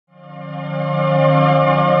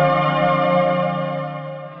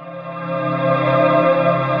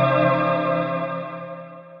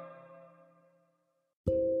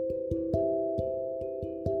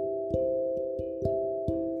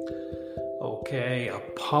Okay,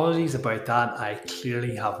 apologies about that. I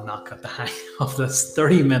clearly have not got the hang of this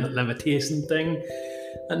 30-minute limitation thing.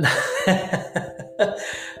 And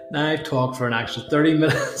now I've talked for an extra 30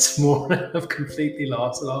 minutes more and I've completely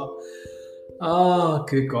lost it all. Oh,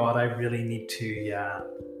 good God, I really need to, yeah,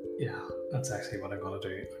 that's actually what I'm going to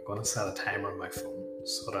do. I'm going to set a timer on my phone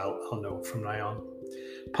so that I'll know from now on.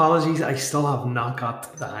 Apologies, I still have not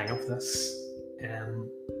got the hang of this.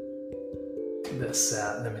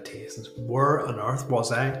 Limitations. Where on earth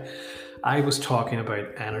was I? I was talking about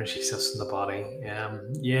energy shifts in the body.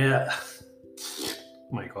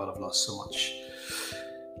 My God, I've lost so much.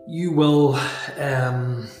 You will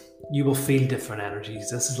feel different energies.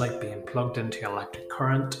 This is like being plugged into an electric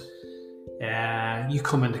current. You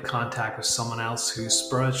come into contact with someone else who's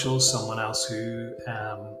spiritual, someone else who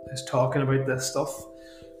is talking about this stuff.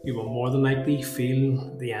 You will more than likely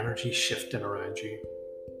feel the energy shifting around you.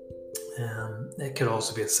 It could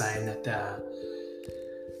also be a sign that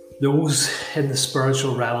those in the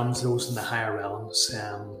spiritual realms, those in the higher realms,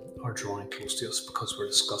 are drawing close to us because we're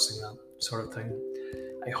discussing that sort of thing.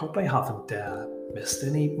 I hope I haven't missed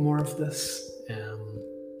any more of this.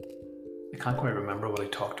 I can't quite remember what I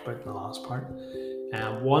talked about in the last part.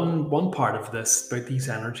 One part of this about these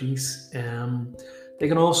energies, they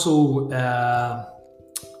can also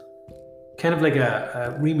kind of like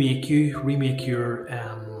remake your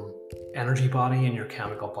energy body and your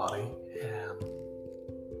chemical body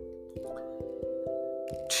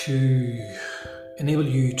to enable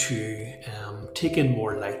you to take in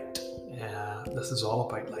more light. This is all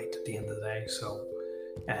about light at the end of the day. So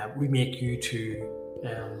remake you to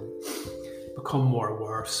become more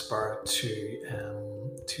aware of spirit, to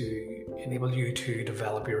enable you to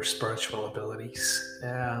develop your spiritual abilities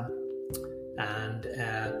and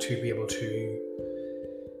to be able to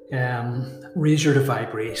raise your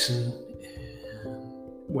vibration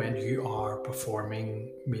when you are performing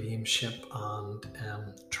mediumship and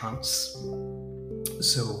trance.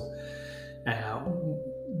 So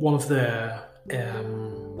one of the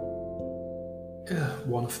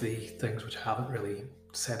things which I haven't really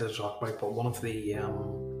said to talk about, but one of the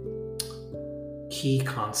key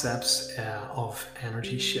concepts of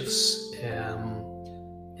energy shifts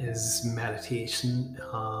is meditation.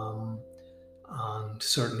 And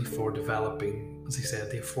certainly for developing, as I said,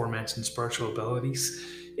 the aforementioned spiritual abilities,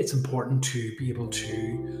 it's important to be able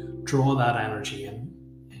to draw that energy in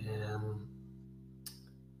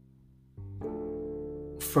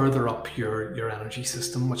further up your energy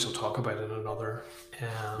system, which I'll talk about in another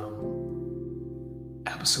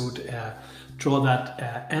episode. Draw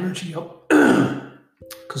that energy up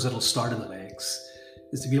because it'll start in the legs,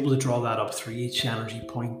 is to be able to draw that up through each energy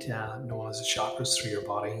point known as the chakras through your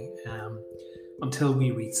body until we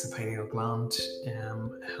reach the pineal gland,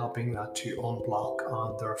 helping that to unblock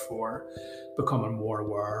and therefore becoming more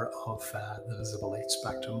aware of the visible light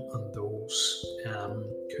spectrum and those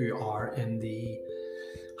who are in the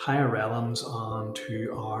higher realms and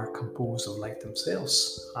who are composed of light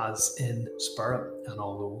themselves, as in spirit and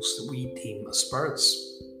all those that we deem as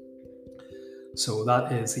spirits. So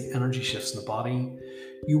that is the energy shifts in the body.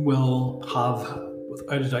 You will have,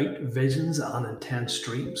 without a doubt, visions and intense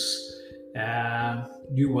dreams.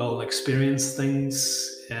 You will experience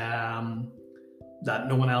things that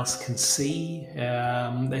no one else can see.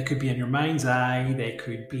 They could be in your mind's eye. They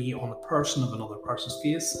could be on a person of another person's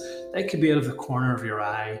face. They could be out of the corner of your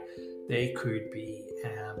eye. They could be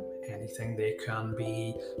anything. They can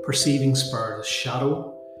be perceiving spirit as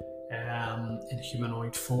shadow in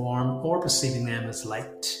humanoid form, or perceiving them as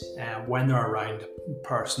light when they're around a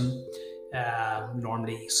person.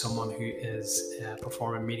 Normally someone who is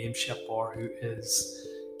performing mediumship or who is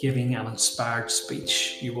giving an inspired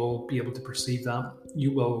speech. You will be able to perceive that.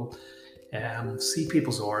 You will see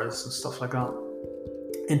people's auras and stuff like that.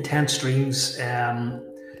 Intense dreams, and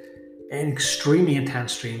extremely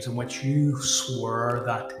intense dreams in which you swear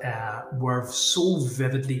that were so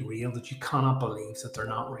vividly real that you cannot believe that they're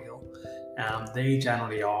not real. They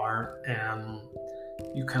generally are.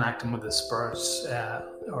 You connect them with the spirits,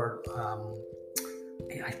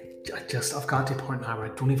 I've got to a point now where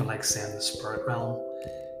I don't even like saying the spirit realm.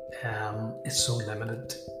 It's so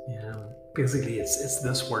limited. Basically, it's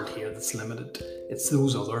this world here that's limited. It's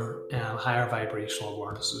those other higher vibrational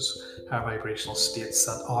awarenesses, higher vibrational states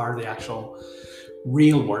that are the actual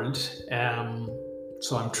real world.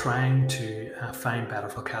 So I'm trying to find better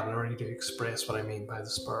vocabulary to express what I mean by the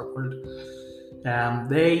spirit world.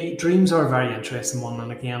 Dreams are a very interesting one,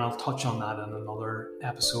 and again I'll touch on that in another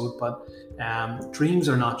episode, but dreams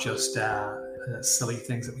are not just silly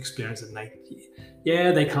things that we experience at night.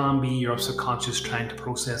 Yeah, they can be your subconscious trying to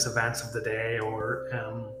process events of the day, or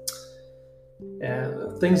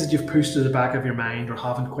things that you've pushed to the back of your mind or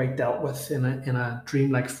haven't quite dealt with in a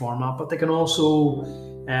dreamlike format. But they can also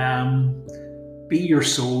be your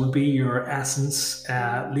soul, be your essence,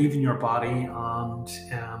 leaving your body and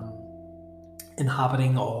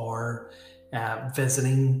inhabiting or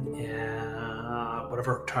visiting,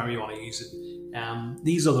 whatever term you want to use it.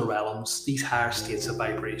 These other realms, these higher states of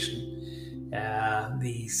vibration,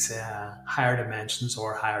 these higher dimensions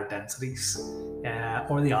or higher densities,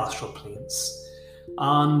 or the astral planes.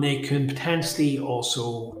 And they can potentially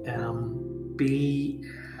also be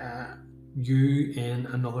you in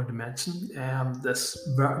another dimension. This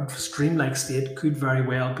dream-like state could very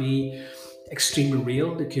well be extremely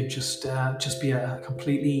real. It could just be a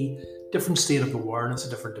completely different state of awareness, a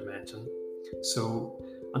different dimension. So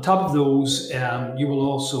on top of those, you will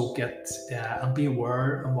also get, and be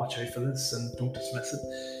aware and watch out for this and don't dismiss it,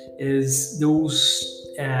 is those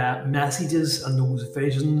messages and those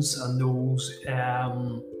visions and those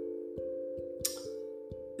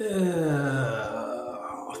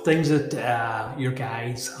things that your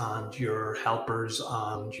guides and your helpers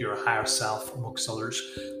and your higher self, amongst others,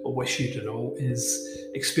 will wish you to know, is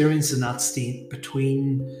experiencing that state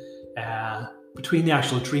between the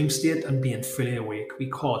actual dream state and being fully awake. We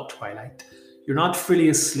call it twilight. You're not fully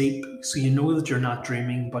asleep, so you know that you're not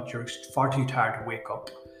dreaming, but you're far too tired to wake up.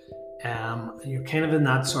 You're kind of in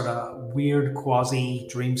that sort of weird quasi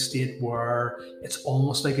dream state where it's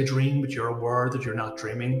almost like a dream, but you're aware that you're not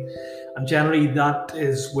dreaming. And generally that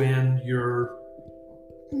is when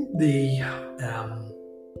the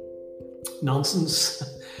nonsense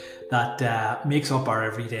that makes up our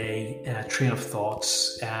everyday train of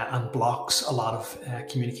thoughts and blocks a lot of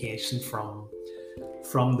communication from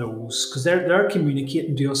those, because they're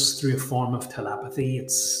communicating to us through a form of telepathy.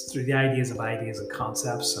 It's through the ideas and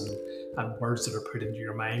concepts and words that are put into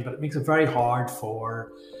your mind, but it makes it very hard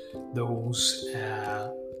for those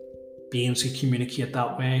beings who communicate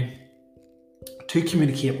that way to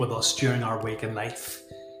communicate with us during our waking life,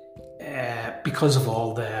 because of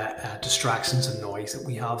all the distractions and noise that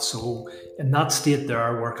we have. So in that state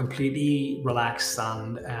there, we're completely relaxed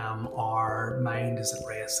and our mind is at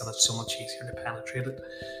rest, and it's so much easier to penetrate it.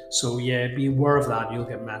 So yeah, be aware of that. You'll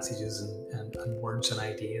get messages and words and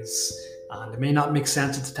ideas, and it may not make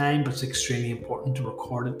sense at the time, but it's extremely important to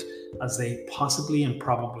record it, as they possibly and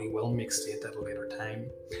probably will make state at a later time.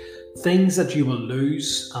 Things that you will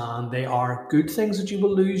lose, and they are good things that you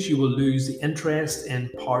will lose. You will lose the interest in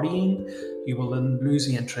partying. You will lose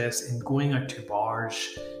the interest in going out to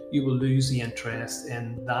bars. You will lose the interest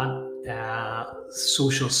in that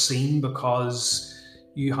social scene, because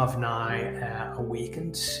you have now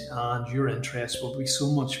awakened, and your interest will be so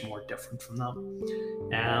much more different from that.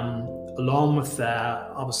 Along with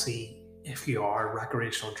obviously, if you are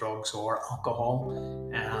recreational drugs or alcohol,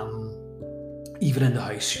 even in the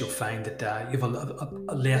house, you'll find that you have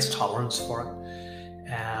a less tolerance for it,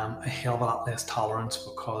 a hell of a lot less tolerance,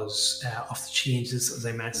 because of the changes, as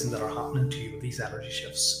I mentioned, that are happening to you, these energy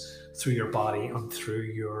shifts through your body and through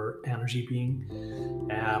your energy being.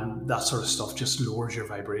 That sort of stuff just lowers your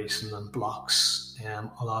vibration and blocks a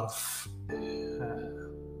lot of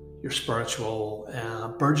your spiritual,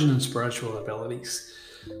 burgeoning spiritual abilities.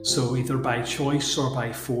 So either by choice or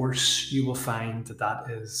by force, you will find that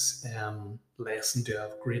is lessened to a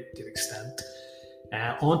great extent.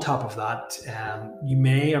 On top of that, you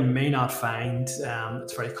may or may not find,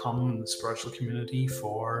 it's very common in the spiritual community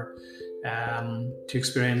to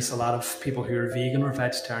experience a lot of people who are vegan or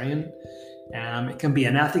vegetarian. It can be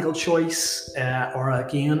an ethical choice, or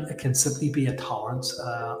again, it can simply be an intolerance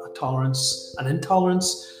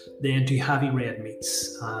then to heavy red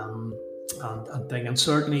meats and thing. And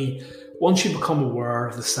certainly, once you become aware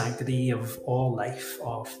of the sanctity of all life,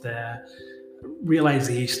 of the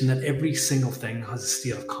realization that every single thing has a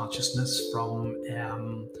state of consciousness, from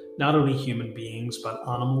not only human beings but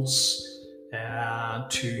animals,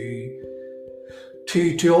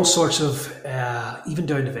 to all sorts of, even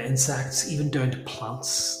down to the insects, even down to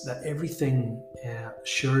plants, that everything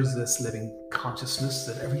shares this living consciousness,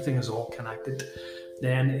 that everything is all connected,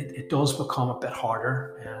 then it does become a bit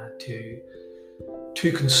harder to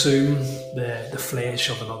consume the flesh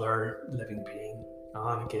of another living being.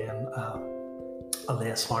 And again, a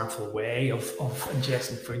less harmful way of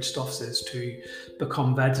ingesting foodstuffs is to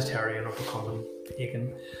become vegetarian or becoming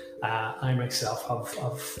vegan. I myself have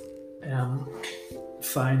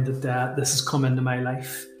found that this has come into my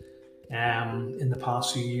life in the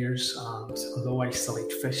past few years, and although I still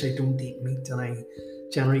eat fish, I don't eat meat, and I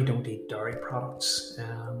generally don't eat dairy products.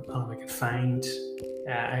 And I could find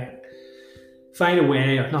find a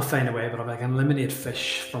way, or not find a way, but if I can eliminate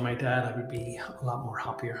fish from my diet, I would be a lot more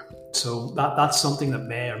happier. So that's something that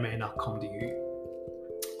may or may not come to you.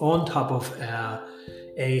 On top of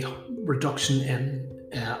a reduction in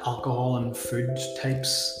alcohol and food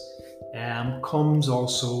types, comes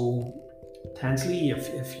also potentially,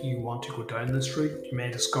 if you want to go down this route, you may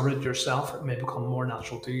discover it yourself, it may become more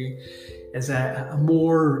natural to you, is a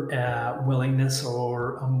more willingness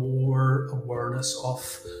or a more awareness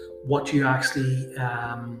of what you actually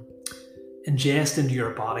ingest into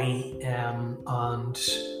your body and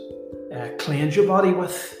cleanse your body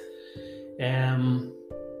with.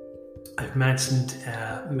 I've mentioned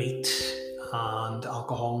meat and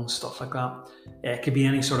alcohol and stuff like that. It could be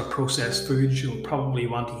any sort of processed foods. You'll probably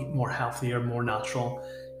want to eat more healthier, more natural,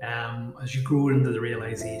 as you grow into the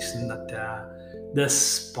realization that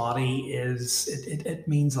this body it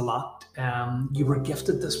means a lot. You were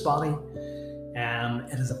gifted this body.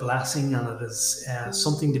 It is a blessing, and it is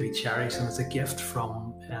something to be cherished, and it's a gift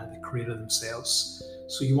from the Creator themselves.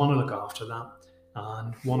 So you want to look after that.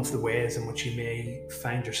 And one of the ways in which you may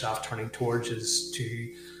find yourself turning towards is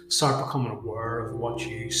to start becoming aware of what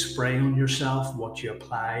you spray on yourself, what you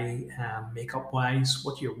apply makeup wise,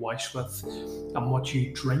 what you wash with, and what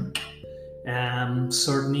you drink.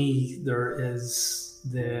 Certainly there is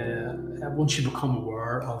once you become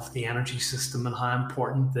aware of the energy system and how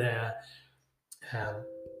important the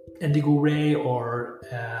indigo ray or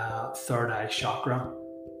third eye chakra,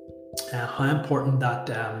 how important that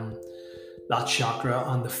chakra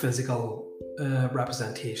and the physical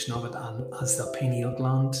representation of it, and as the pineal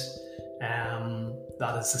gland,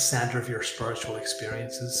 that is the center of your spiritual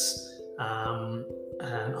experiences,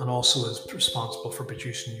 and also is responsible for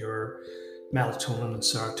producing your melatonin and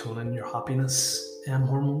serotonin, your happiness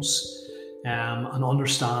hormones, and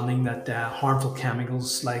understanding that harmful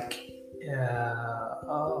chemicals like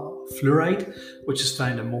fluoride, which is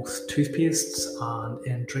found in most toothpastes and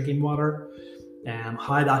in drinking water,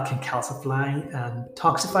 how that can calcify and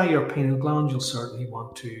toxify your pineal gland. You'll certainly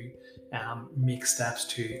want to make steps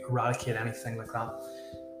to eradicate anything like that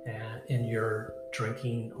in your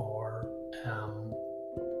drinking or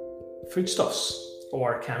foodstuffs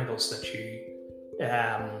or chemicals that you,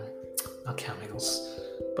 not chemicals,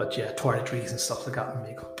 but yeah, toiletries and stuff like that in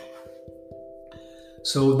makeup.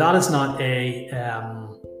 So that is not a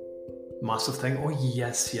massive thing. Oh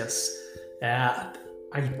yes.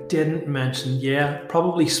 I didn't mention,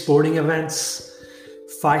 probably sporting events,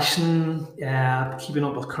 fashion, keeping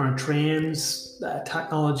up with current trends,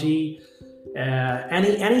 technology,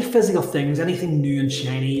 any physical things, anything new and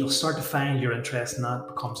shiny. You'll start to find your interest in that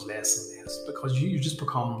becomes less and less, because you just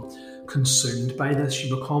become consumed by this.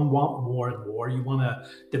 You want more and more. You want to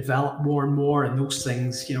develop more and more, and those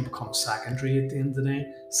things, become secondary at the end of the day.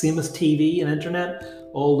 Same as TV and internet.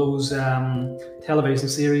 All those television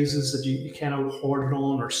series that you kind of hoarded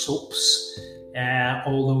on, or soaps,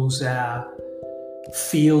 all those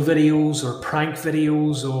fail videos or prank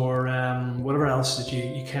videos, or whatever else that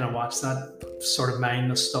you kind of watch, that sort of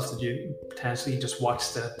mindless stuff that you potentially just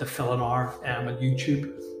watch to fill an hour on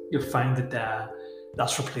YouTube. You'll find that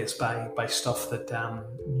that's replaced by stuff that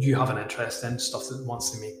you have an interest in, stuff that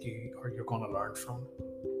wants to make you, or you're going to learn from.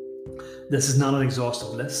 This is not an exhaustive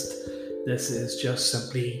list. This is just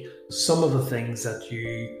simply some of the things that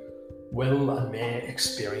you will and may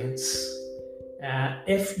experience.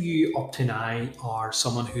 If you up to now are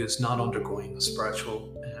someone who is not undergoing a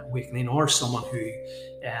spiritual awakening, or someone who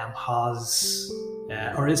has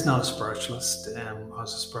or is not a spiritualist,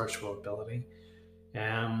 has a spiritual ability,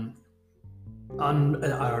 and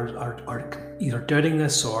are either doubting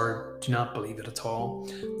this or do not believe it at all,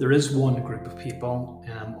 there is one group of people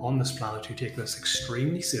on this planet who take this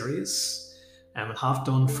extremely serious, and have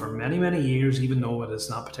done for many, many years, even though it is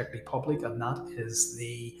not particularly public, and that is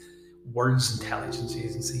the world's intelligence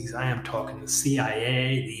agencies. I am talking the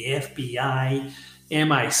CIA, the FBI,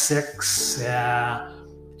 MI6,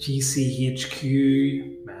 GCHQ,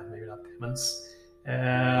 maybe not payments, I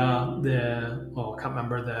can't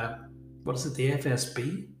remember the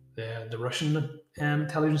FSB, the Russian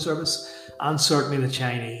intelligence service, and certainly the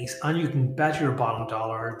Chinese. And you can bet your bottom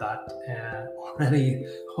dollar that or any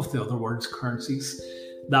of the other world's currencies,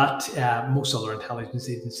 that most other intelligence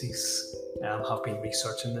agencies have been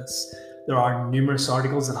researching this. There are numerous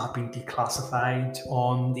articles that have been declassified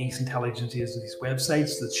on these intelligence agencies'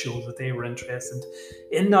 websites that show that they were interested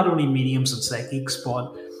in not only mediums and psychics,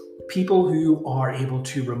 but people who are able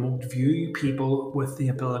to remote view, people with the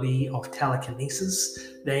ability of telekinesis.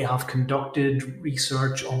 They have conducted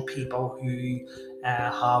research on people who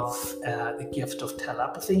have the gift of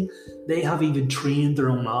telepathy. They have even trained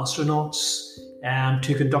their own astronauts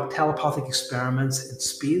to conduct telepathic experiments in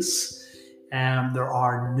space. There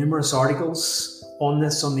are numerous articles on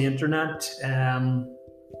this on the internet.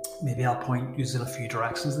 Maybe I'll point you in a few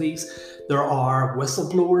directions of these. There are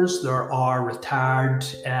whistleblowers, there are retired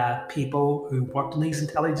people who worked in these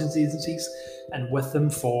intelligence agencies and with them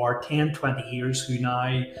for 10, 20 years who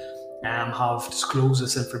now have disclosed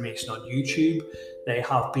this information on YouTube. They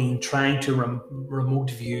have been trying to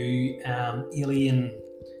remote view alien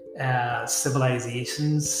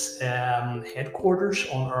civilizations headquarters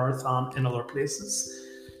on Earth and in other places.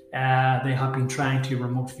 They have been trying to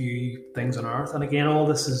remote view things on Earth, and again, all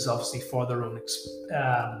this is obviously for their own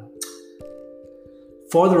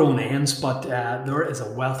ends. But there is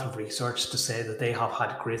a wealth of research to say that they have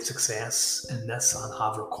had great success in this and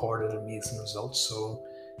have recorded amazing results. So,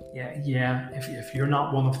 if you're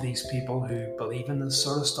not one of these people who believe in this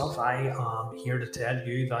sort of stuff, I am here to tell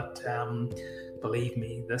you that. Believe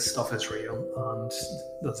me, this stuff is real, and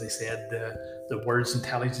as I said, the world's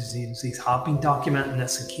intelligence agencies have been documenting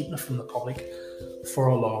this and keeping it from the public for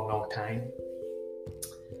a long, long time.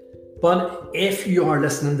 But if you are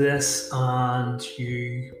listening to this and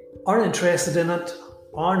you are interested in it,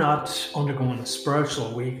 are not undergoing a spiritual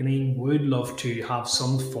awakening, would love to have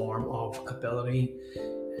some form of ability,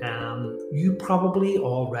 you probably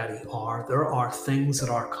already are. There are things that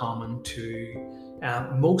are common to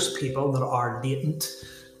most people that are latent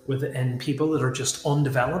within people that are just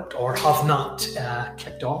undeveloped or have not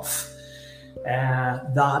kicked off.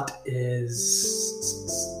 That is...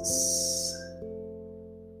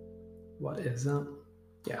 What is that?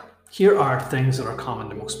 Yeah. Here are things that are common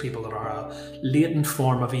to most people that are a latent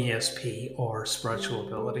form of ESP or spiritual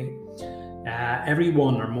ability.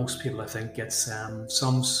 Everyone or most people, I think, gets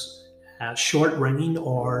some short ringing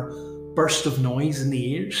or burst of noise in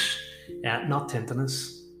the ears. Not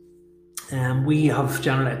tinnitus. We have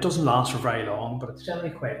generally, it doesn't last for very long, but it's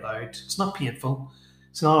generally quite loud. It's not painful.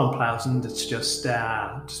 It's not unpleasant. It's just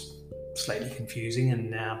slightly confusing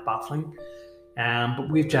and baffling. But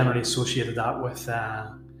we've generally associated that with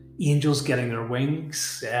angels getting their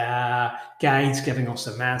wings, guides giving us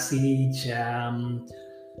a message,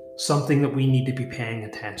 something that we need to be paying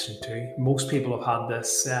attention to. Most people have had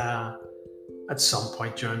this at some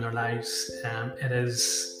point during their lives. It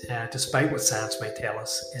is, despite what science might tell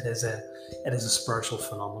us, it is a spiritual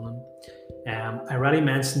phenomenon. I already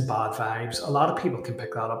mentioned bad vibes. A lot of people can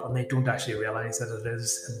pick that up and they don't actually realize that it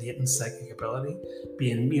is a latent psychic ability,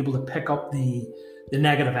 being able to pick up the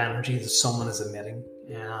negative energy that someone is emitting.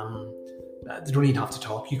 They don't even have to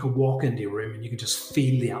talk. You can walk into a room and you can just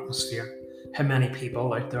feel the atmosphere. How many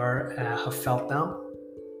people out there have felt that?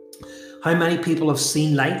 How many people have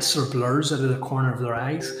seen lights or blurs out of the corner of their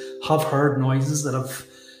eyes, have heard noises that have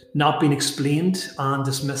not been explained and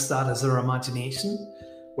dismissed that as their imagination,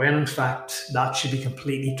 when in fact that should be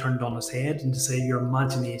completely turned on its head and to say your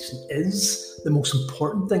imagination is the most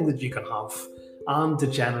important thing that you can have. And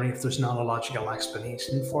that generally, if there's not a logical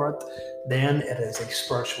explanation for it, then it is a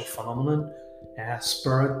spiritual phenomenon.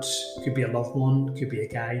 Spirit could be a loved one, could be a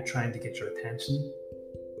guide trying to get your attention.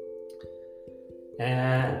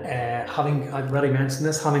 I've already mentioned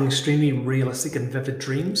this, having extremely realistic and vivid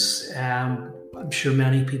dreams. I'm sure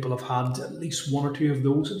many people have had at least one or two of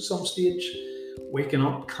those at some stage. Waking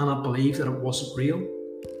up, cannot believe that it wasn't real.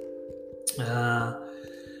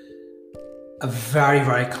 A very,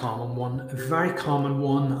 very common one,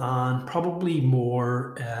 and probably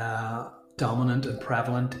more dominant and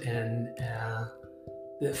prevalent in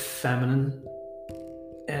the feminine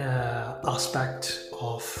aspect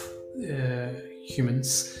of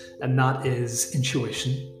humans, and that is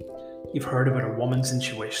intuition. You've heard about a woman's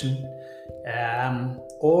intuition,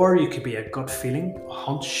 or you could be a gut feeling, a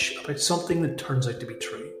hunch about something that turns out to be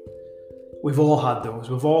true. We've all had those.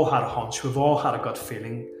 We've all had a hunch. We've all had a gut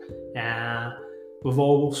feeling. We've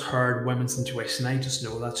always heard women's intuition. I just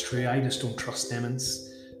know that's true. I just don't trust demons.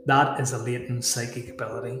 That is a latent psychic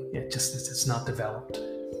ability. It's not developed.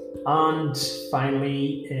 And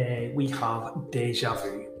finally, we have deja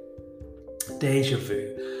vu. Deja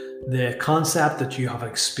vu. The concept that you have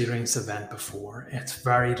experienced an event before. It's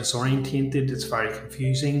very disorientated. It's very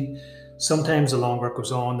confusing. Sometimes the longer it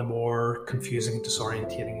goes on, the more confusing and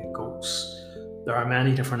disorientating it goes. There are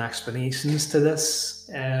many different explanations to this.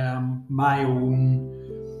 My own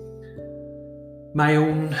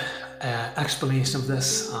explanation of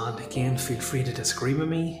this, and again, feel free to disagree with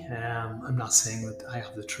me. I'm not saying that I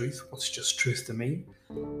have the truth. What's just truth to me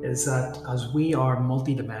is that as we are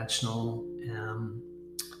multidimensional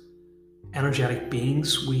energetic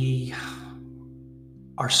beings,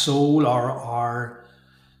 our soul, our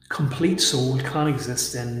complete soul can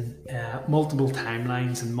exist in multiple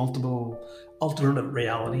timelines and multiple alternate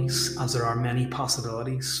realities, as there are many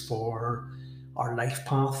possibilities for our life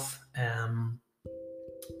path and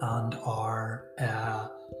our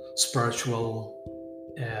spiritual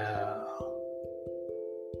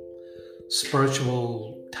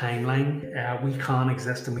timeline. We can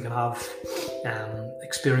exist and we can have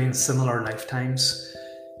experienced similar lifetimes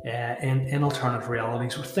in alternate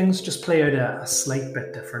realities where things just play out a slight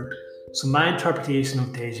bit different. So my interpretation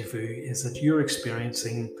of deja vu is that you're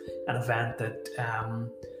experiencing an event that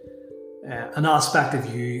an aspect of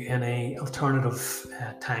you in an alternative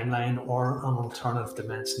timeline or an alternative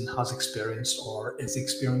dimension has experienced or is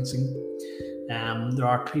experiencing. There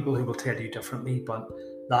are people who will tell you differently, but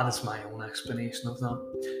that is my own explanation of that.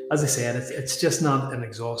 As I said, it's just not an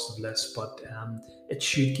exhaustive list, but it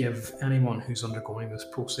should give anyone who's undergoing this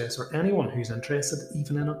process or anyone who's interested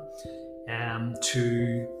even in it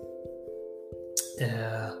to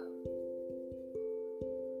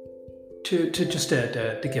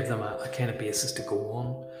give them a kind of basis to go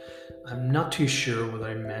on. I'm not too sure whether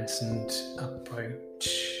I mentioned about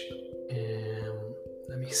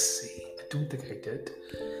let me see, I don't think I did.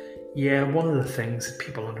 Yeah, one of the things that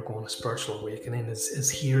people undergoing a spiritual awakening is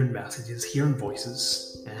hearing messages, hearing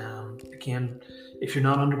voices. Again, if you're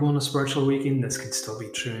not undergoing a spiritual awakening, this can still be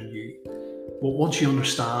true in you. But once you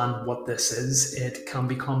understand what this is, it can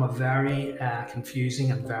become a very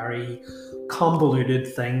confusing and very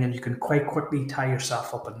convoluted thing, and you can quite quickly tie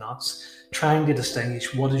yourself up in knots trying to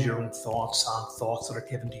distinguish what is your own thoughts and thoughts that are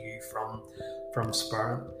given to you from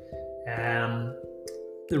spirit.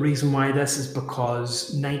 The reason why this is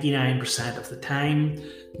because 99% of the time,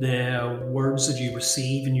 the words that you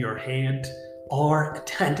receive in your head are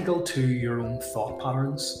identical to your own thought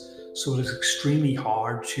patterns. So it is extremely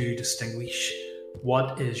hard to distinguish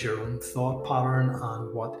what is your own thought pattern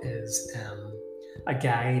and what is a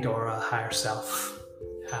guide or a higher self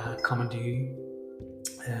coming to you.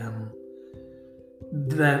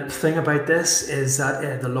 The thing about this is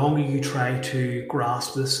that the longer you try to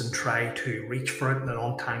grasp this and try to reach for it and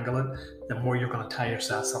untangle it, the more you're going to tie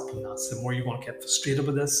yourself up in knots, the more you're going to get frustrated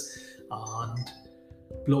with this and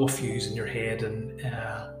blow a fuse in your head and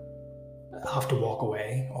have to walk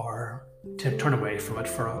away or to turn away from it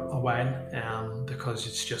for a while because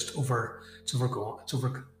it's just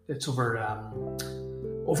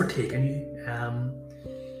overtaking you.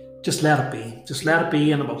 Just let it be. Just let it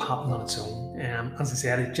be and it will happen on its own. As I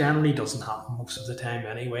said, it generally doesn't happen most of the time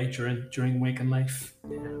anyway during waking life.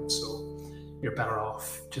 So you're better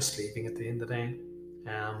off just leaving at the end of the day.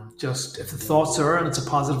 Just if the thoughts are and it's a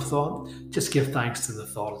positive thought, just give thanks to the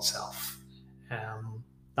thought itself.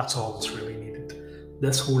 That's all that's really needed.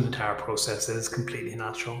 This whole entire process is completely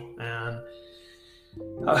natural. And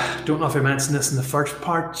I don't know if I mentioned this in the first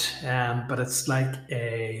part, but it's like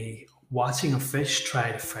watching a fish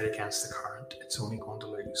try to fight against the current. It's only going to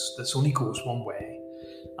lose. This only goes one way,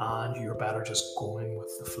 and you're better just going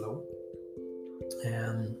with the flow.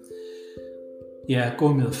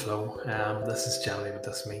 Going with the flow. This is generally what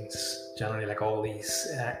this means. Generally, like all these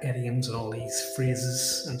idioms and all these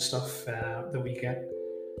phrases and stuff that we get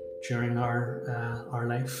during our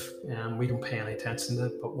life, we don't pay any attention to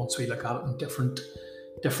it. But once we look at it in different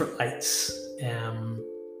lights,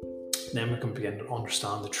 then we can begin to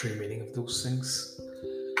understand the true meaning of those things.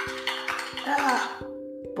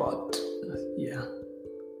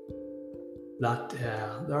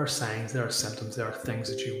 There are signs, there are symptoms, there are things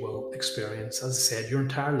that you will experience. As I said, your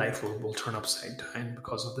entire life will turn upside down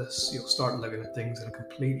because of this. You'll start looking at things in a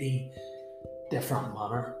completely different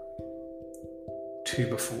manner to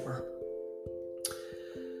before.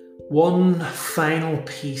 One final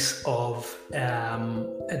piece of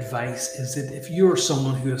advice is that if you're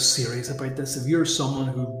someone who is serious about this, if you're someone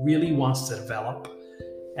who really wants to develop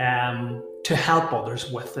to help others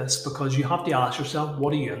with this, because you have to ask yourself,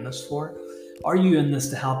 what are you in this for? Are you in this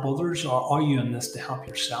to help others, or are you in this to help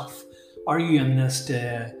yourself? Are you in this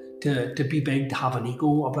to be big, to have an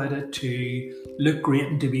ego about it, to look great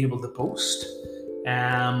and to be able to boast?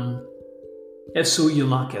 If so, you'll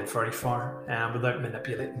not get very far without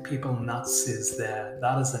manipulating people, and that is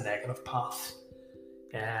the negative path.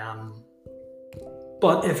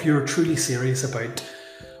 But if you're truly serious about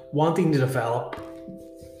wanting to develop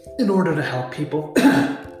in order to help people,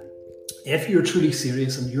 if you're truly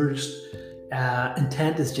serious and your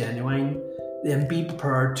intent is genuine, then be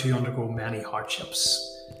prepared to undergo many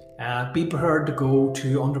hardships. Be prepared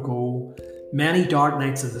to undergo many dark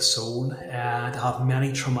nights of the soul, to have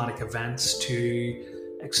many traumatic events,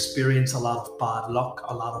 to experience a lot of bad luck,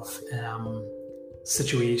 a lot of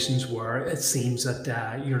situations where it seems that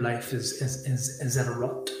your life is in a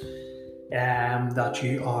rut, that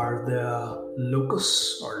you are the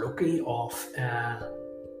locus or loci of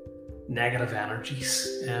negative energies,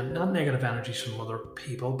 not negative energies from other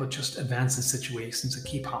people, but just events and situations that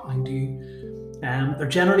keep happening to you. They're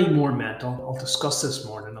generally more mental. I'll discuss this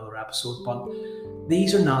more in another episode, but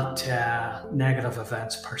these are not negative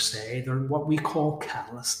events per se. They're what we call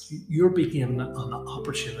catalysts. You're beginning an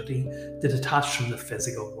opportunity to detach from the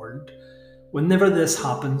physical world. Whenever this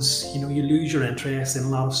happens, you lose your interest in a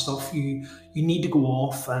lot of stuff. You need to go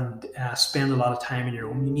off and spend a lot of time on your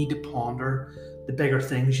own. You need to ponder the bigger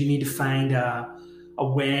things. You need to find a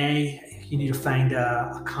way. You need to find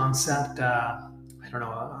a concept.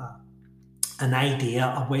 An idea,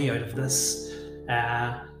 a way out of this.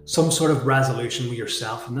 Some sort of resolution with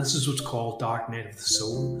yourself, and this is what's called dark night of the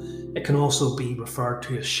soul. It can also be referred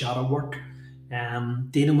to as shadow work,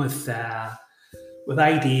 dealing with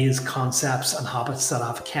ideas, concepts, and habits that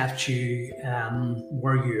have kept you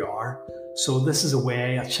where you are. So this is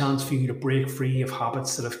a chance for you to break free of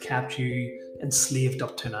habits that have kept you enslaved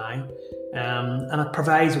up to now, and it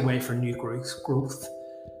provides a way for new growth.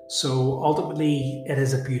 So ultimately, it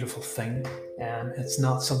is a beautiful thing. It's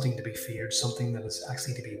not something to be feared, something that is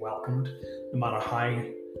actually to be welcomed, no matter how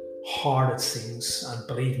hard it seems. And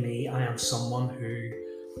believe me, I am someone who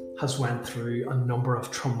has went through a number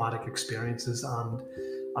of traumatic experiences, and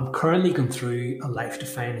I'm currently going through a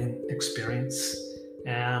life-defining experience.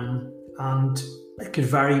 And it could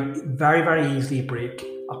very, very, very easily break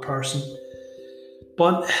a person.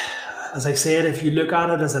 But as I said, if you look at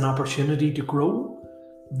it as an opportunity to grow,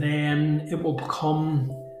 then it will become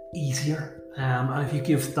easier. And if you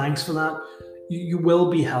give thanks for that, you will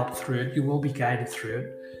be helped through it. You will be guided through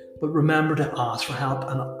it. But remember to ask for help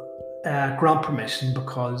and grant permission,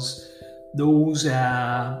 because those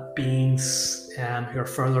beings who are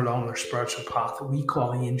further along their spiritual path, that we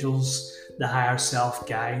call angels, the higher self,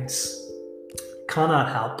 guides, cannot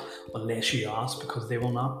help unless you ask, because they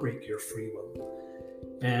will not break your free will.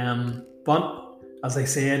 But as I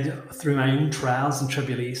said, through my own trials and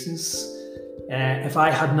tribulations, if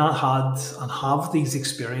I had not had and have these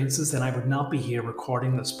experiences, then I would not be here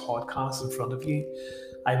recording this podcast in front of you.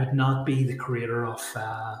 I would not be the creator of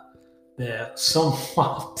the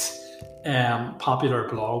somewhat popular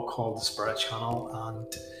blog called The Spirit Channel,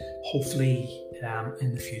 and hopefully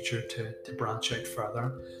in the future to branch out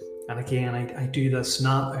further. And again, I do this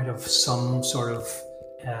not out of some sort of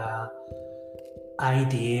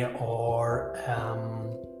idea or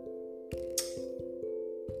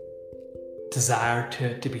desire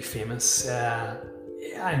to be famous.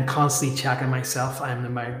 I'm constantly checking myself.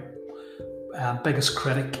 I'm my biggest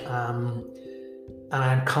critic, and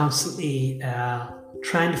I'm constantly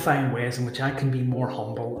trying to find ways in which I can be more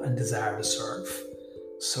humble and desire to serve.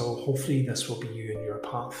 So hopefully this will be you in your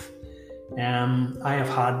path. I have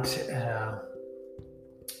had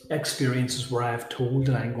experiences where I've told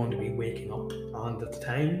that I'm going to be waking up, and at the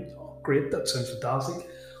time, great, that sounds fantastic,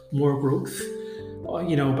 more growth,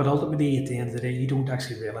 but ultimately at the end of the day, you don't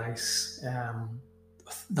actually realize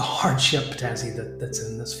the hardship potentially that's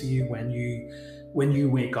in this for you when you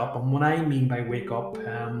wake up. And what I mean by wake up,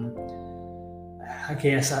 I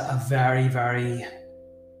guess a very, very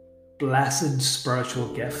blessed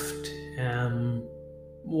spiritual gift,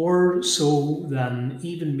 more so than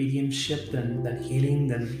even mediumship, than healing,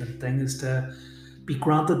 than thing, is to be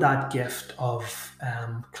granted that gift of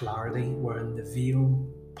clarity, wherein the veil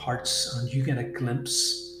parts and you get a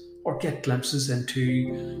glimpse or get glimpses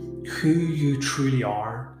into who you truly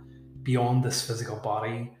are beyond this physical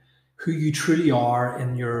body, who you truly are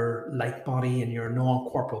in your light body, in your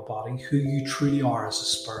non-corporal body, who you truly are as a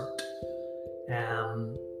spirit,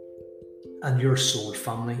 and your soul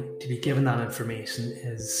family. To be given that information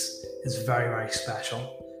is very, very special.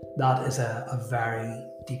 That is a very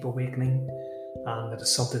deep awakening, and it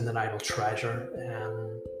is something that I will treasure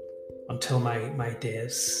until my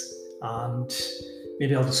days. And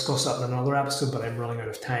maybe I'll discuss that in another episode, but I'm running out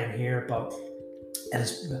of time here. But it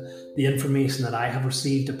is the information that I have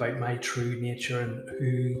received about my true nature and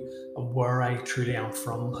who and where I truly am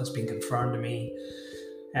from has been confirmed to me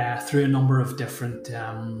through a number of different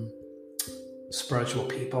spiritual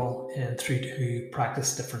people, and through who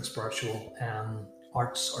practice different spiritual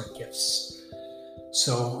arts or gifts.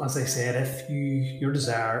 So as I said, if your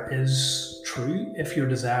desire is true,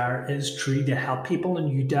 to help people, and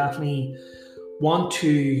you definitely want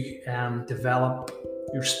to develop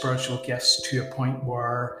your spiritual gifts to a point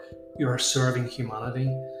where you're serving humanity,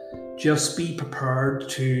 just be prepared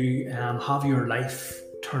to have your life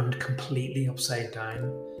turned completely upside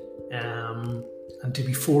down. and to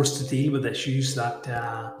be forced to deal with issues that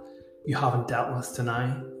you haven't dealt with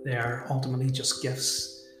tonight. They're ultimately just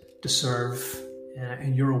gifts to serve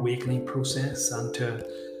in your awakening process, and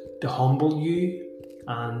to humble you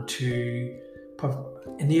and to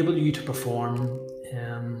enable you to perform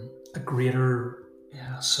a greater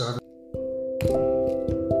service.